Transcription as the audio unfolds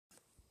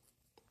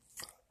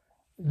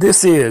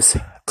This is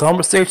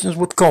Conversations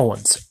with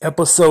Coens,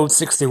 episode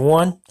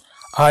 61.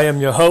 I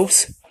am your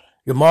host,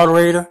 your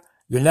moderator,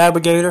 your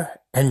navigator,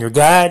 and your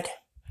guide,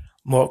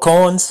 Mark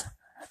Coens.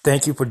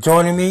 Thank you for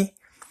joining me.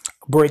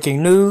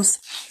 Breaking news: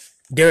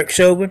 Derek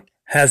Chauvin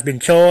has been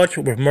charged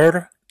with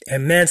murder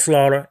and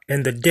manslaughter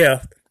in the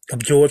death of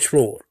George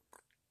Floyd.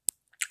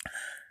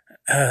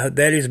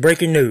 That is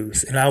breaking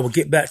news, and I will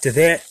get back to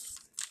that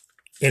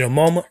in a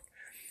moment.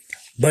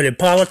 But in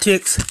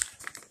politics,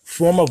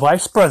 former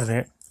Vice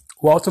President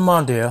Walter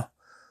Mondale,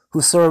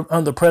 who served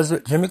under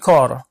President Jimmy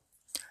Carter,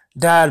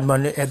 died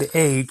Monday at the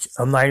age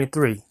of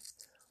 93.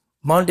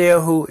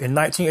 Mondale, who in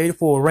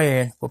 1984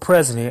 ran for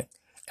president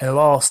and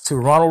lost to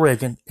Ronald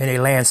Reagan in a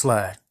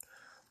landslide.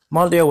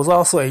 Mondale was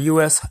also a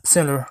U.S.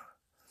 Senator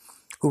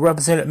who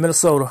represented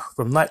Minnesota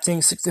from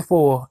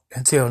 1964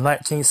 until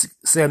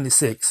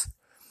 1976.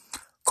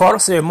 Carter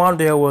said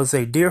Mondale was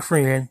a dear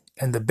friend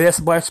and the best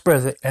vice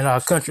president in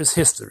our country's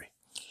history.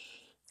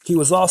 He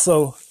was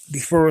also the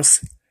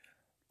first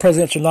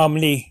presidential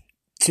nominee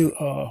to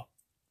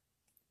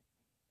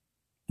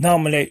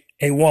nominate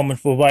a woman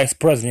for vice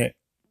president,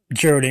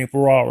 Geraldine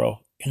Ferraro,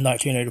 in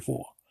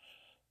 1984.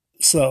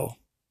 So,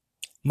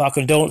 my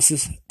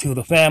condolences to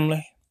the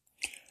family.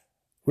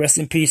 Rest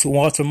in peace,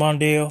 Walter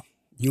Mondale.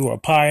 You are a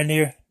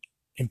pioneer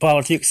in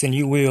politics and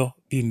you will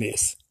be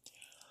missed.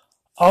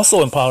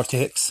 Also in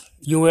politics,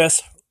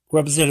 U.S.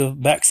 Representative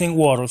Maxine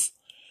Waters,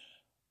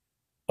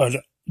 a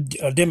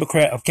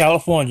Democrat of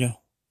California,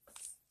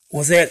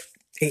 was at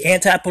an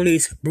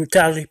anti-police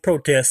brutality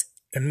protest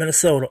in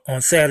Minnesota on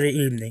Saturday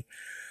evening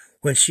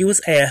when she was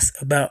asked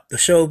about the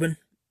Chauvin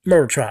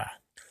murder trial.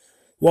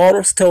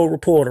 Waters told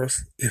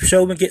reporters, if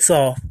Chauvin gets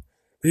off,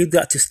 we've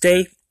got to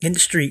stay in the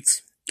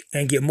streets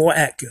and get more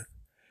active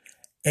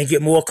and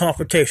get more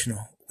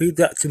confrontational. We've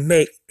got to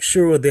make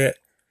sure that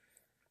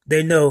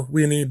they know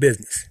we mean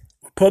business.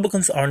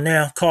 Republicans are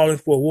now calling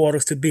for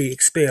Waters to be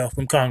expelled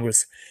from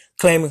Congress,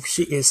 claiming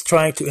she is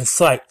trying to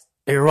incite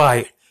a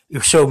riot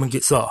if Chauvin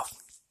gets off,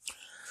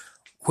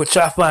 which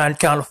I find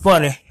kind of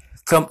funny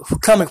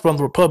coming from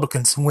the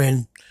Republicans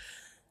when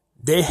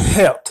they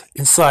helped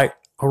incite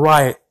a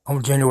riot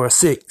on January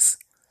 6th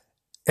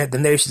at the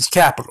nation's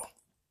Capitol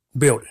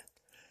building.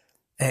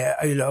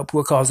 And,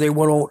 because they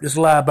went on this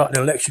lie about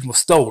the election was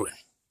stolen.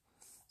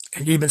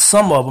 And even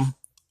some of them,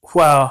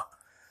 while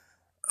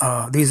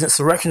these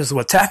insurrectionists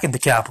were attacking the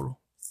Capitol,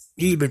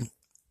 even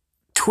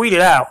tweeted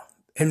out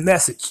and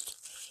messaged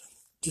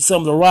to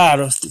some of the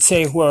rioters to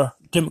say where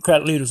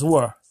Democratic leaders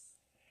were.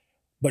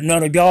 But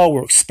none of y'all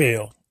were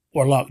expelled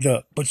or locked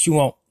up, but you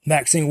want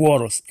Maxine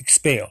Waters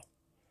expelled.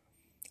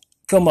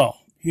 Come on,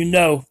 you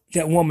know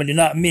that woman did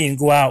not mean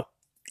go out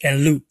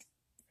and loot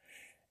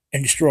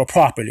and destroy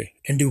property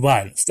and do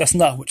violence. That's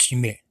not what she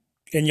meant.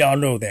 And y'all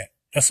know that.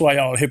 That's why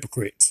y'all are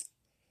hypocrites.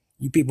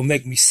 You people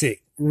make me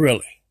sick,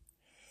 really.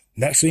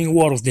 Maxine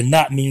Waters did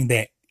not mean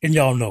that, and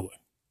y'all know it.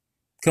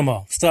 Come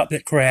on, stop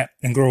that crap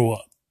and grow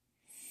up.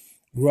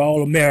 We're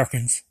all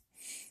Americans,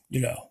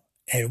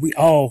 and we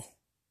all,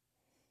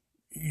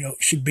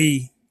 should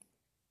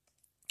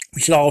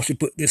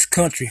put this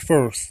country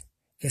first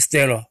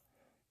instead of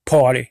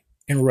party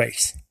and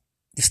race.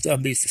 This stuff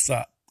needs to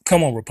stop.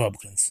 Come on,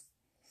 Republicans.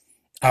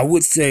 I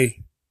would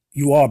say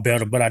you are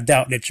better, but I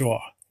doubt that you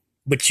are.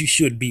 But you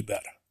should be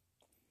better.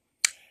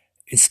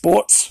 In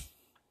sports,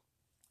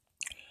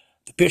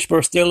 the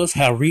Pittsburgh Steelers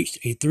have reached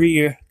a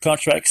 3-year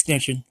contract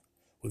extension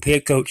with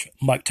head coach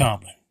Mike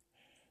Tomlin.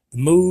 The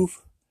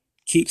move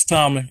keeps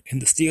Tomlin in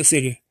the Steel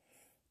City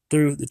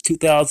through the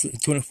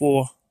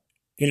 2024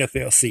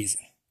 NFL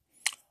season.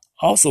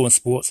 Also in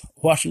sports,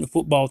 Washington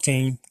football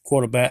team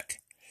quarterback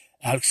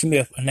Alex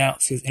Smith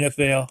announced his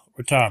NFL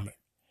retirement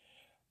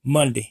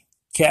Monday,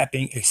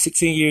 capping a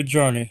 16-year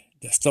journey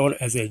that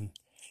started as a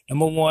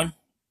number 1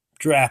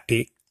 draft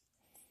pick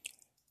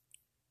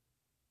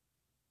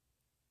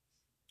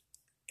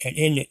and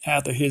ended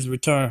after his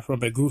return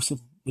from a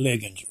gruesome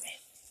leg injury.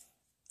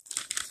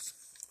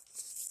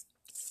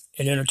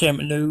 In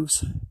entertainment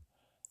news,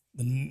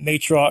 the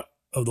matriarch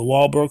of the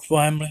Wahlberg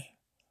family,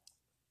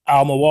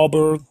 Alma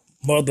Wahlberg,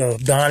 mother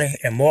of Donnie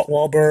and Mark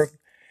Wahlberg,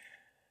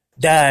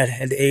 died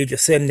at the age of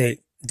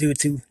 78 due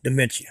to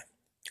dementia.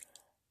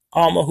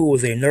 Alma, who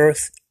was a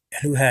nurse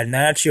and who had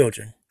 9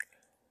 children,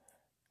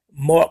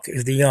 Mark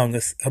is the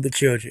youngest of the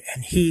children,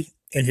 and he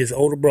and his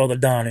older brother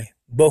Donnie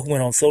both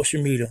went on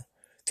social media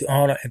to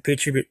honor and pay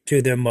tribute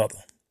to their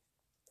mother.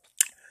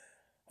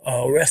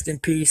 Rest in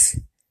peace,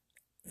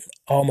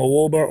 Alma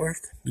Wahlberg.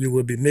 You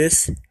will be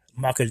missed.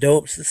 My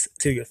condolences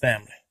to your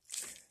family.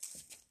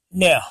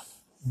 Now,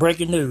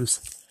 breaking news.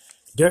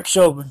 Derek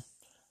Chauvin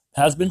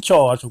has been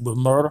charged with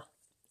murder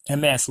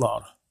and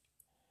manslaughter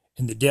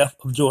in the death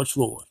of George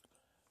Floyd.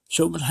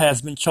 Chauvin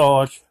has been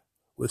charged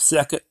with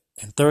second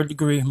and third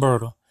degree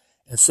murder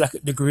and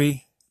second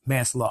degree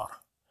manslaughter.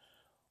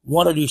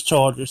 One of these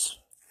charges,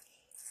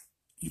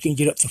 you can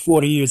get up to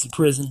 40 years in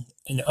prison,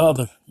 and the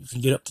other, you can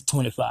get up to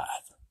 25.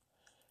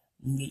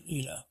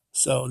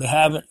 So they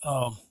haven't,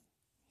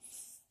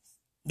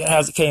 that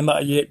hasn't came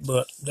out yet,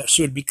 but that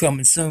should be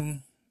coming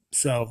soon.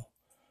 So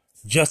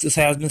Justice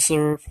has been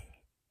served.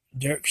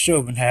 Derek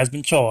Chauvin has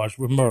been charged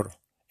with murder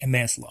and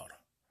manslaughter.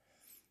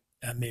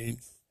 I mean,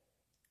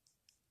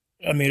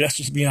 let's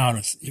just be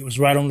honest. It was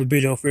right on the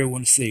video for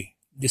everyone to see.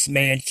 This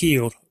man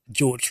killed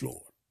George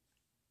Floyd.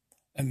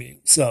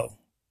 So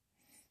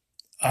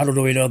I don't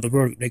know any other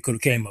verdict they could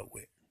have came up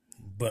with.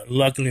 But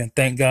luckily, and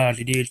thank God,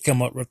 they did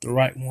come up with the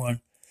right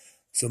one.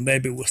 So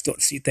maybe we'll start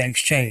to see things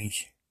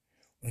change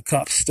when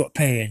cops start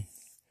paying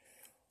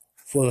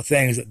for the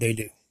things that they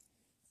do,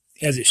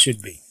 as it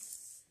should be.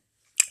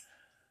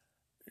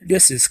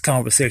 This is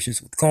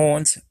Conversations with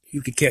Coins.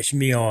 You can catch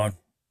me on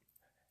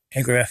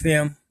Anchor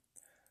FM,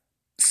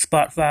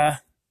 Spotify,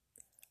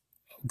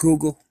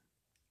 Google,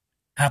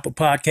 Apple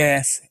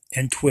Podcasts,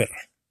 and Twitter.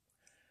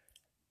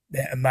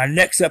 In my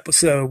next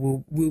episode,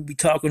 we'll be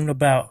talking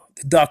about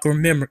the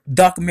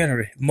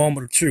documentary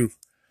Moment of Truth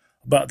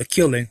about the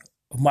killing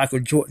of Michael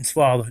Jordan's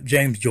father,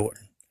 James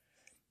Jordan,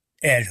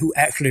 and who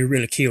actually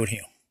really killed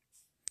him.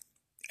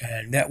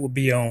 And that will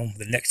be on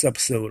the next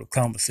episode of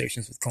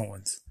Conversations with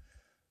Coins.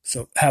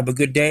 So have a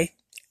good day,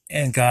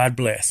 and God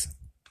bless.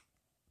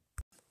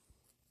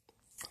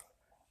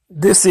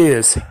 This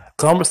is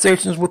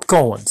Conversations with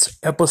Coins,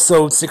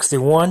 episode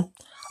 61.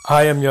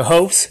 I am your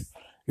host,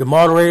 your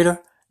moderator,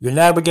 your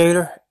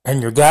navigator,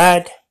 and your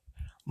guide,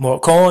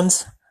 Mark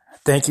Coins.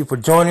 Thank you for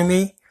joining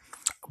me.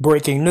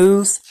 Breaking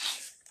news: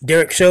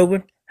 Derek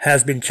Chauvin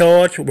has been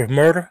charged with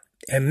murder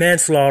and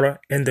manslaughter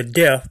in the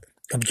death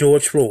of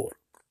George Floyd.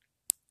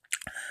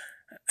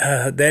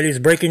 That is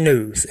breaking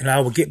news, and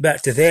I will get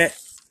back to that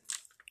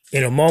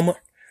in a moment.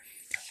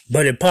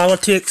 But in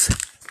politics,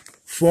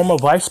 former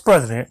Vice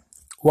President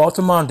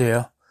Walter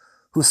Mondale,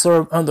 who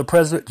served under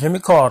President Jimmy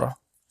Carter,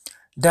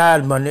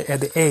 died Monday at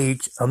the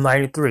age of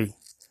 93.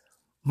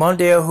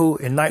 Mondale, who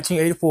in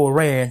 1984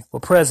 ran for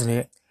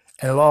president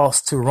and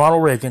lost to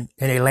Ronald Reagan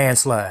in a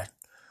landslide.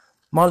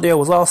 Mondale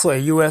was also a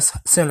U.S.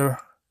 Senator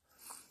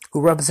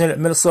who represented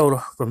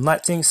Minnesota from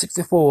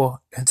 1964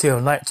 until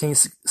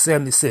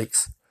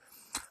 1976.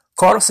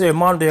 Carter said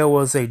Mondale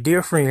was a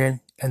dear friend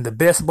and the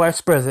best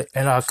vice president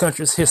in our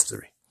country's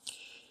history.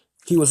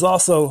 He was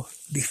also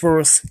the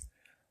first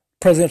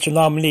presidential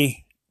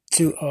nominee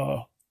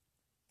to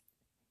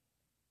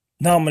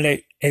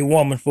nominate a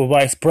woman for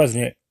vice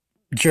president,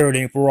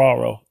 Geraldine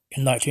Ferraro,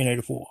 in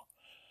 1984.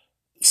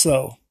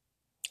 So,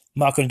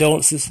 my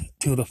condolences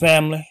to the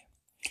family.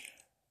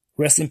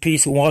 Rest in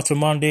peace, Walter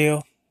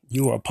Mondale.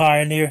 You are a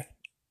pioneer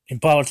in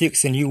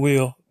politics and you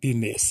will be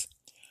missed.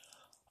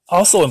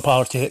 Also in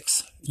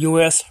politics,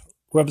 U.S.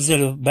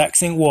 Representative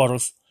Maxine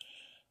Waters,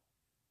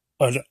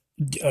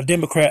 a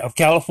Democrat of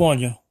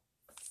California,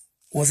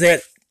 was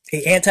at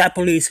an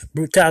anti-police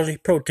brutality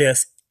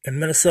protest in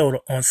Minnesota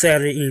on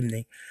Saturday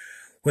evening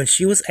when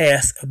she was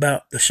asked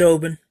about the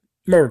Chauvin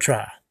murder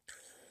trial.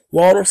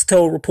 Waters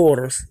told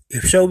reporters,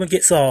 if Chauvin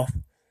gets off,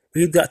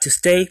 we've got to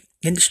stay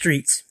in the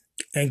streets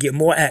and get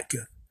more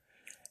active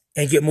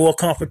and get more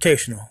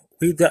confrontational.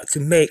 We've got to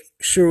make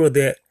sure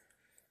that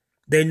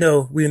they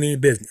know we mean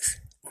business.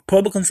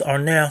 Republicans are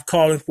now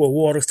calling for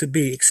Waters to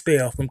be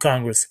expelled from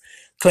Congress,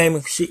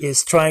 claiming she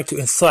is trying to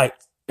incite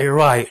a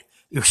riot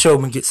if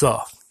Chauvin gets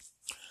off.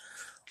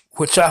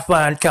 Which I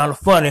find kind of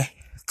funny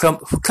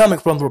coming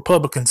from the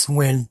Republicans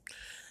when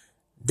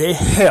they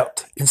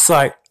helped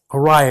incite a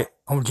riot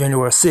on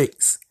January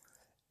 6th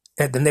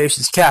at the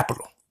nation's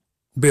Capitol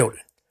building.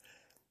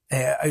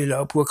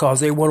 And, because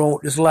they went on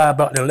this lie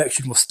about the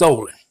election was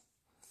stolen.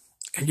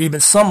 And even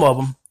some of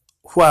them,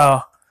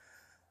 while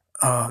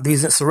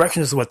these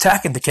insurrectionists were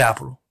attacking the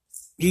Capitol,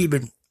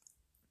 even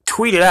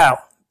tweeted out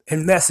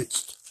and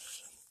messaged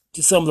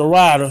to some of the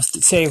rioters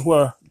to say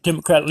where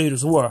Democratic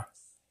leaders were.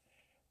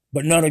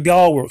 But none of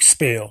y'all were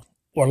expelled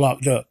or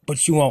locked up.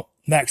 But you want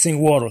Maxine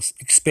Waters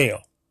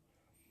expelled.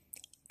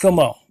 Come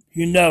on.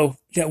 You know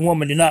that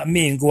woman did not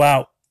mean go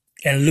out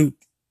and loot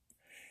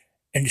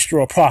and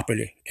destroy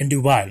property and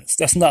do violence.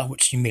 That's not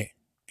what she meant.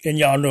 And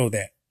y'all know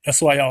that.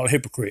 That's why y'all are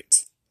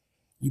hypocrites.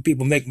 You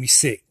people make me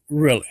sick.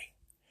 Really.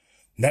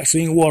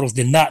 Maxine Waters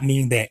did not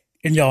mean that.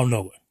 And y'all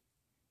know it.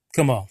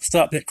 Come on.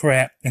 Stop that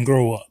crap and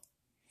grow up.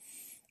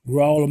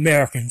 We're all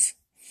Americans,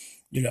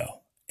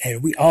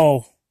 and we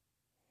all,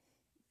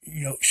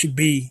 should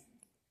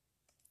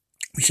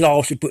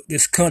put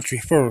this country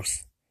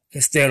first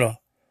instead of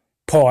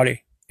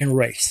party and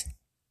race.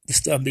 This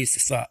stuff needs to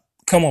stop.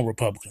 Come on,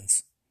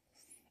 Republicans.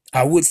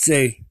 I would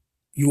say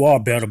you are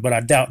better, but I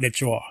doubt that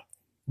you are.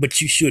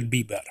 But you should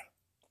be better.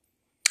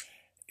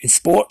 In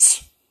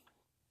sports,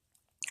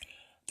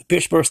 the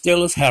Pittsburgh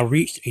Steelers have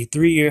reached a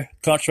 3-year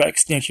contract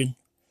extension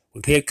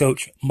with head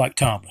coach Mike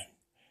Tomlin.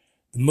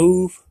 The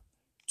move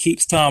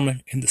keeps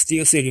Tomlin in the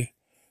Steel City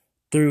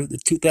through the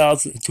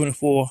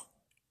 2024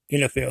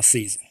 NFL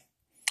season.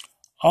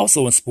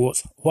 Also in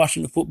sports,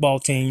 Washington football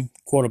team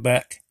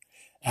quarterback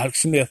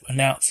Alex Smith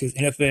announced his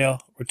NFL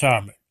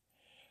retirement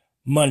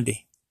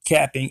Monday,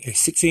 capping a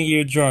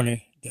 16-year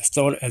journey that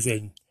started as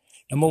a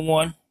number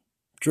 1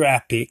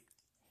 draft pick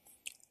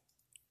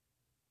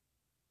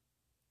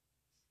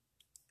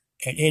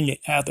and ended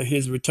after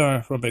his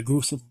return from a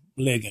gruesome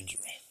leg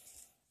injury.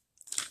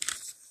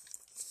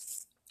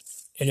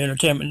 In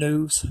entertainment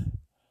news,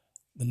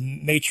 the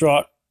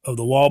matriarch of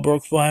the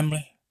Wahlberg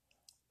family,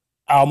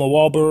 Alma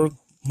Wahlberg,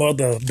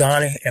 mother of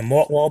Donnie and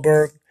Mark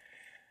Wahlberg,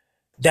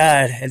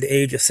 died at the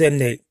age of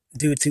 78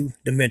 due to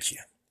dementia.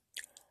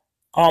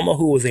 Alma,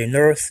 who was a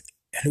nurse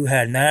and who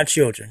had 9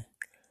 children,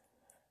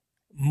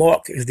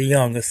 Mark is the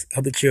youngest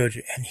of the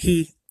children, and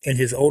he and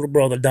his older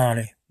brother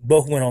Donnie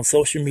both went on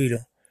social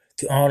media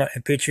to honor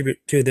and pay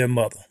tribute to their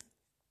mother.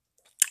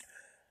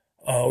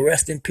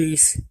 Rest in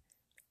peace,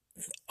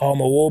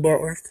 Alma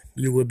Wahlberg.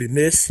 You will be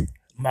missed.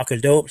 My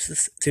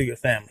condolences to your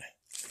family.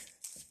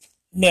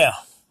 Now,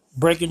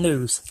 breaking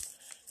news.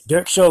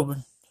 Derek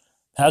Chauvin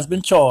has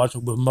been charged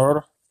with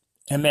murder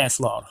and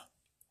manslaughter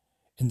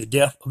in the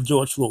death of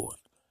George Floyd.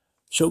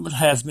 Chauvin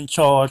has been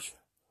charged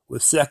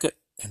with second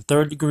and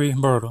third degree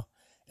murder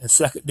and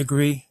second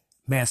degree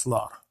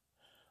manslaughter.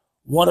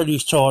 One of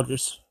these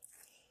charges,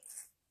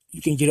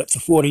 you can get up to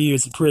 40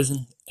 years in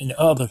prison, and the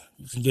other,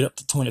 you can get up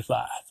to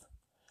 25.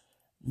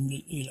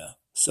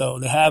 So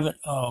they haven't,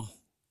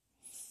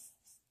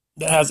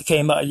 that hasn't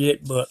came out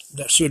yet, but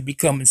that should be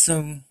coming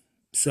soon.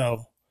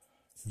 So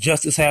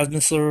justice has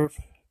been served.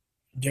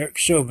 Derek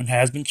Chauvin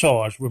has been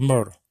charged with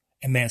murder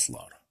and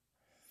manslaughter.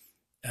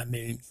 I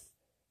mean,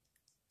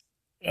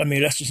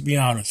 let's just be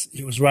honest.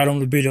 It was right on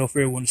the video for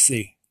everyone to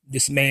see.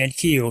 This man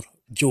killed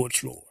George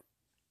Floyd.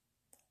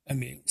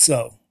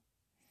 So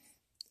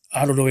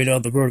I don't know any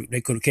other verdict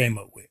they could have came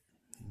up with.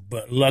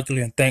 But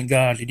luckily, and thank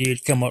God, they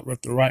did come up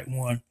with the right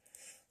one.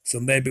 So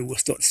maybe we'll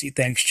start to see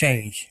things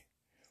change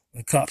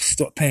when cops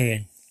start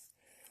paying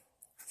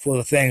for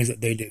the things that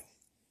they do,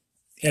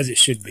 as it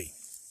should be.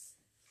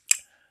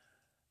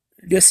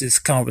 This is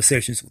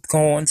Conversations with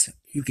Coins.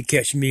 You can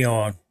catch me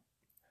on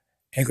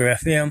Anchor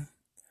FM,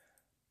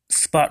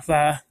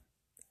 Spotify,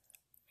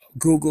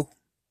 Google,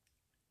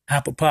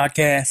 Apple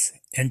Podcasts,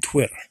 and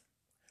Twitter.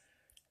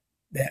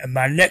 In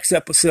my next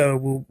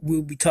episode,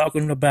 we'll be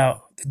talking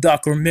about the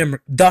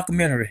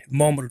documentary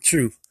Moment of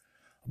Truth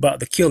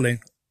about the killing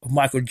of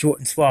Michael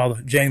Jordan's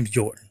father, James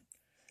Jordan,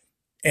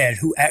 and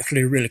who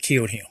actually really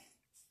killed him.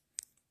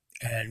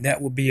 And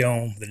that will be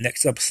on the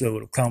next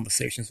episode of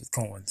Conversations with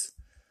Coins.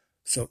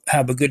 So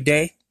have a good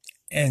day,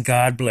 and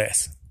God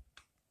bless.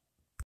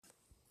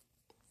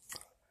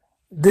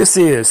 This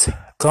is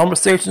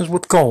Conversations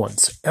with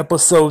Coins,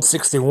 episode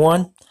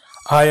 61.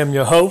 I am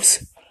your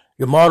host,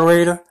 your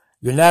moderator,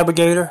 your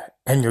navigator,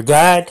 and your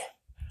guide,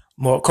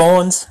 Mark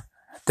Coins.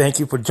 Thank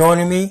you for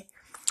joining me.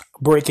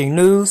 Breaking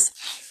news.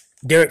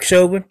 Derek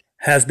Chauvin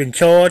has been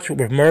charged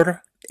with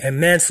murder and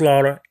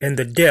manslaughter in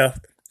the death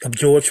of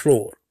George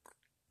Floyd.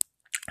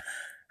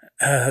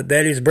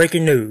 That is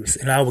breaking news,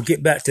 and I will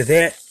get back to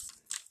that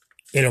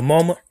in a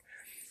moment.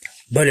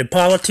 But in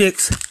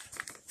politics,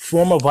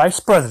 former Vice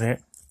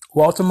President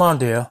Walter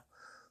Mondale,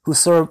 who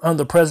served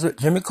under President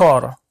Jimmy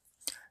Carter,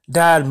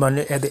 died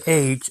Monday at the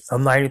age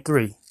of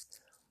 93.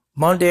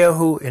 Mondale,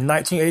 who in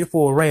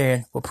 1984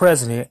 ran for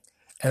president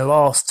and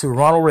lost to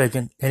Ronald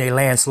Reagan in a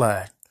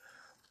landslide.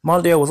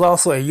 Mondale was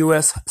also a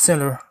U.S.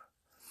 Senator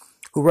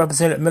who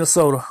represented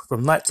Minnesota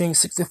from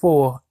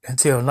 1964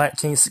 until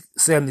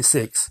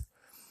 1976.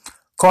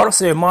 Carter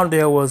said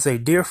Mondale was a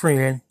dear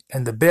friend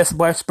and the best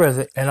vice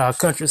president in our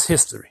country's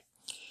history.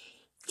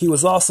 He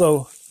was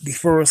also the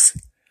first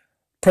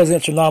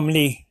presidential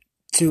nominee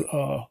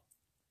to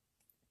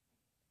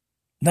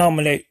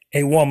nominate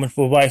a woman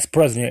for vice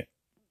president,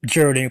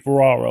 Geraldine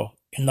Ferraro,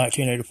 in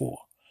 1984.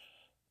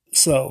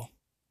 So,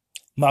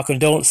 my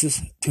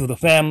condolences to the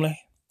family.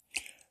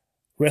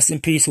 Rest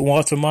in peace,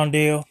 Walter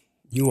Mondale.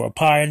 You are a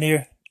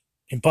pioneer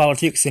in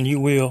politics and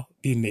you will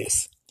be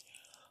missed.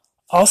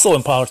 Also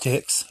in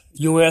politics,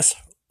 U.S.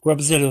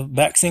 Representative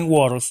Maxine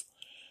Waters,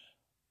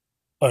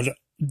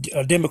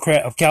 a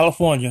Democrat of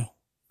California,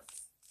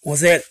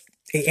 was at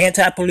an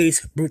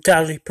anti-police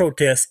brutality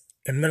protest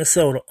in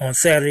Minnesota on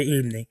Saturday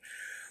evening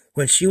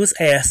when she was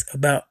asked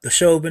about the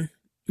Chauvin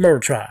murder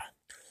trial.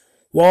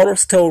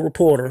 Waters told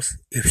reporters,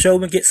 if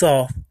Chauvin gets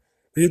off,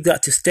 we've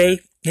got to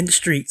stay in the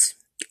streets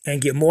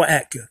and get more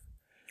active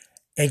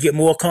and get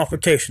more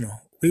confrontational.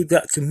 We've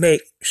got to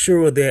make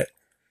sure that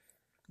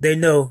they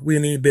know we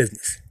mean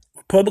business.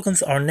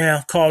 Republicans are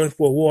now calling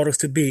for Waters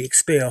to be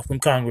expelled from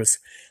Congress,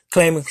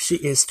 claiming she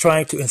is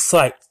trying to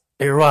incite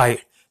a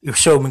riot if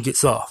Chauvin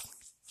gets off,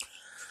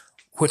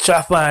 which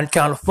I find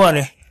kind of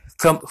funny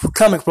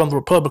coming from the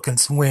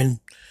Republicans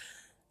when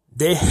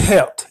they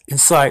helped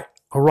incite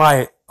a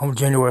riot on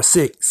January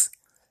 6th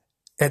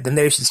at the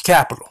nation's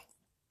Capitol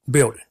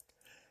building.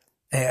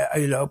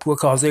 And,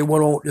 because they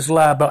went on this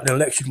lie about the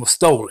election was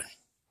stolen.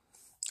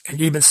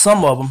 And even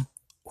some of them,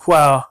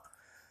 while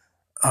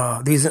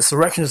these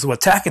insurrectionists were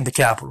attacking the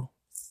Capitol,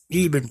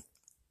 even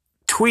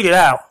tweeted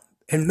out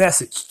and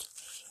messaged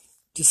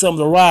to some of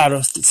the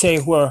rioters to say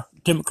where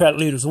Democratic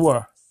leaders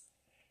were.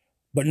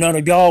 But none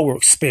of y'all were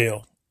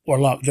expelled or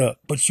locked up,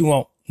 but you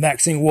want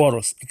Maxine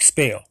Waters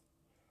expelled.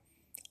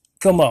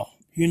 Come on.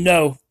 You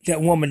know that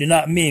woman did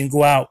not mean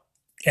go out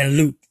and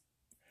loot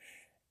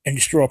and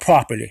destroy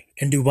property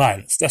and do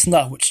violence. That's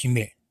not what she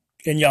meant.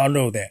 And y'all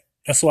know that.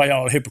 That's why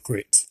y'all are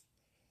hypocrites.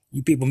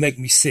 You people make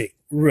me sick.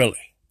 Really.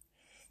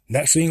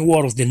 Maxine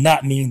Waters did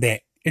not mean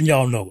that, and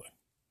y'all know it.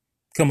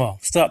 Come on,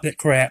 stop that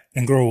crap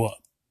and grow up.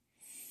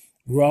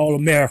 We're all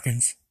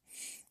Americans,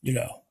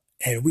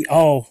 and we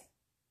all,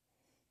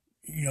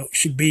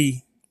 should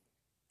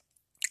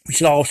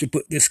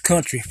put this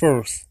country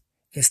first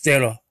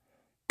instead of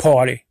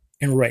party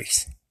and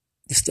race.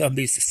 This stuff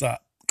needs to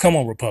stop. Come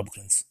on,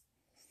 Republicans.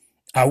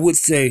 I would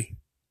say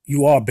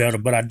you are better,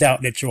 but I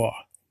doubt that you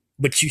are.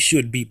 But you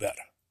should be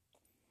better.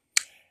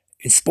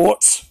 In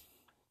sports,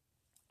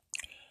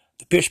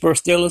 the Pittsburgh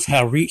Steelers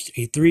have reached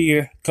a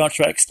 3-year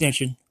contract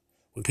extension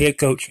with head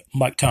coach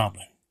Mike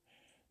Tomlin.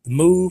 The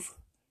move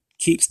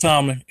keeps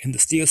Tomlin in the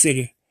Steel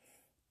City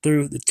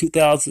through the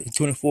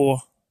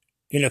 2024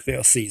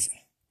 NFL season.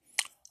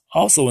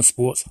 Also in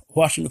sports,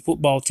 Washington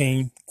football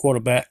team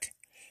quarterback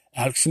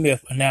Alex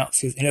Smith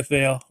announced his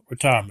NFL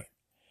retirement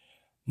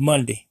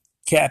Monday,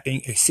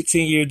 capping a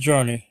 16-year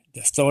journey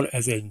that started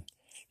as a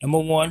number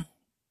 1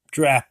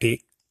 draft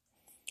pick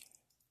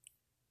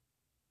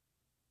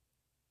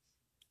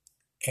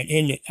and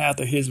ended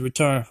after his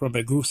return from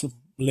a gruesome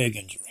leg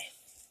injury.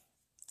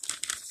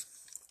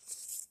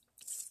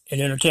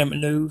 In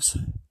entertainment news,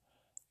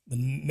 the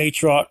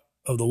matriarch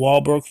of the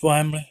Wahlberg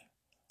family,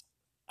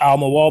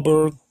 Alma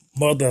Wahlberg,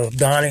 mother of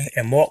Donnie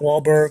and Mark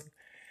Wahlberg,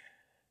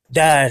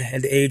 died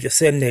at the age of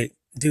 78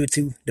 due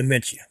to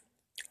dementia.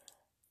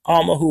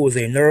 Alma, who was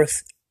a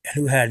nurse and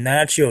who had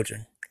 9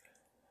 children,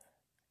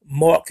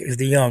 Mark is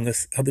the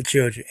youngest of the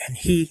children, and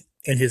he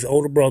and his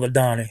older brother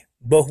Donnie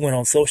both went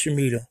on social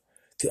media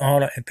to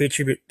honor and pay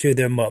tribute to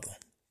their mother.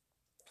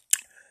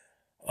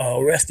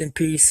 Rest in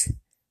peace,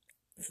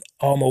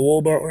 Alma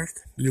Wahlberg.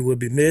 You will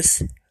be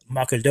missed.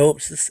 My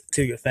condolences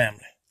to your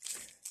family.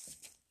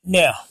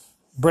 Now,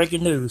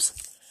 breaking news.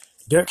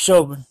 Derek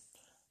Chauvin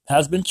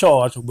has been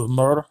charged with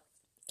murder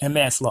and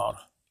manslaughter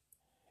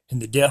in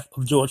the death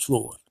of George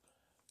Floyd.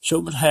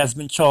 Chauvin has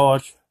been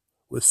charged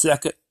with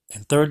second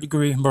and third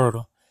degree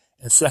murder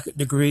and second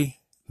degree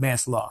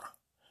manslaughter.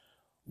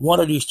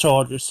 One of these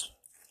charges,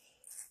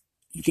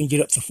 you can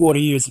get up to 40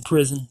 years in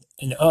prison,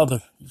 and the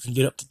other, you can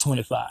get up to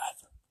 25.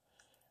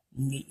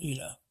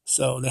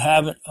 So they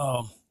haven't,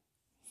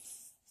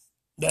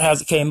 that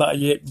hasn't came out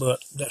yet, but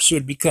that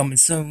should be coming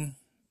soon.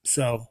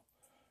 So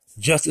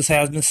justice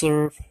has been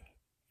served.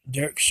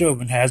 Derek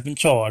Chauvin has been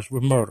charged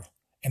with murder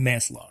and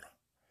manslaughter.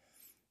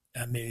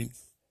 I mean,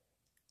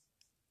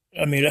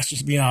 let's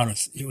just be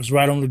honest. It was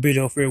right on the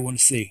video for everyone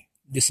to see.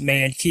 This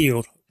man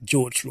killed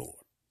George Floyd.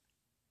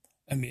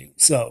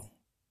 So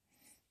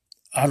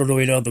I don't know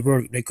any other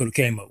verdict they could have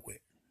came up with.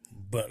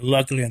 But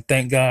luckily, and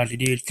thank God, they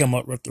did come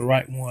up with the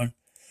right one.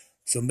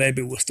 So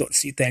maybe we'll start to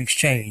see things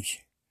change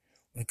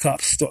when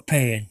cops start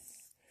paying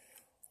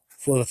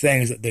for the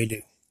things that they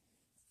do,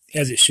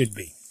 as it should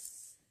be.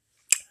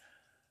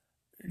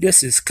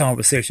 This is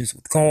Conversations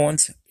with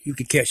Coins. You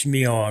can catch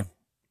me on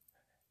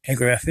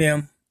Anchor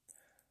FM,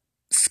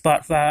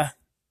 Spotify,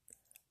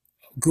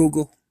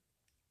 Google,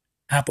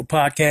 Apple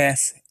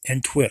Podcasts,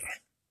 and Twitter.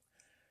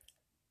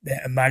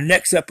 In my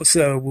next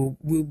episode,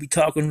 we'll be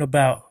talking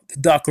about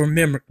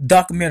the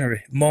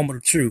documentary Moment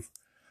of Truth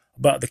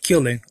about the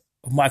killing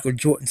of Michael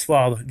Jordan's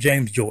father,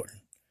 James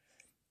Jordan,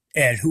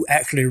 and who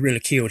actually really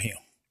killed him.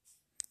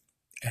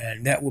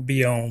 And that will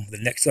be on the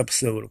next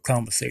episode of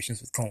Conversations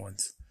with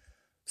Coins.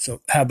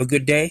 So have a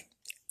good day,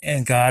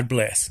 and God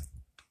bless.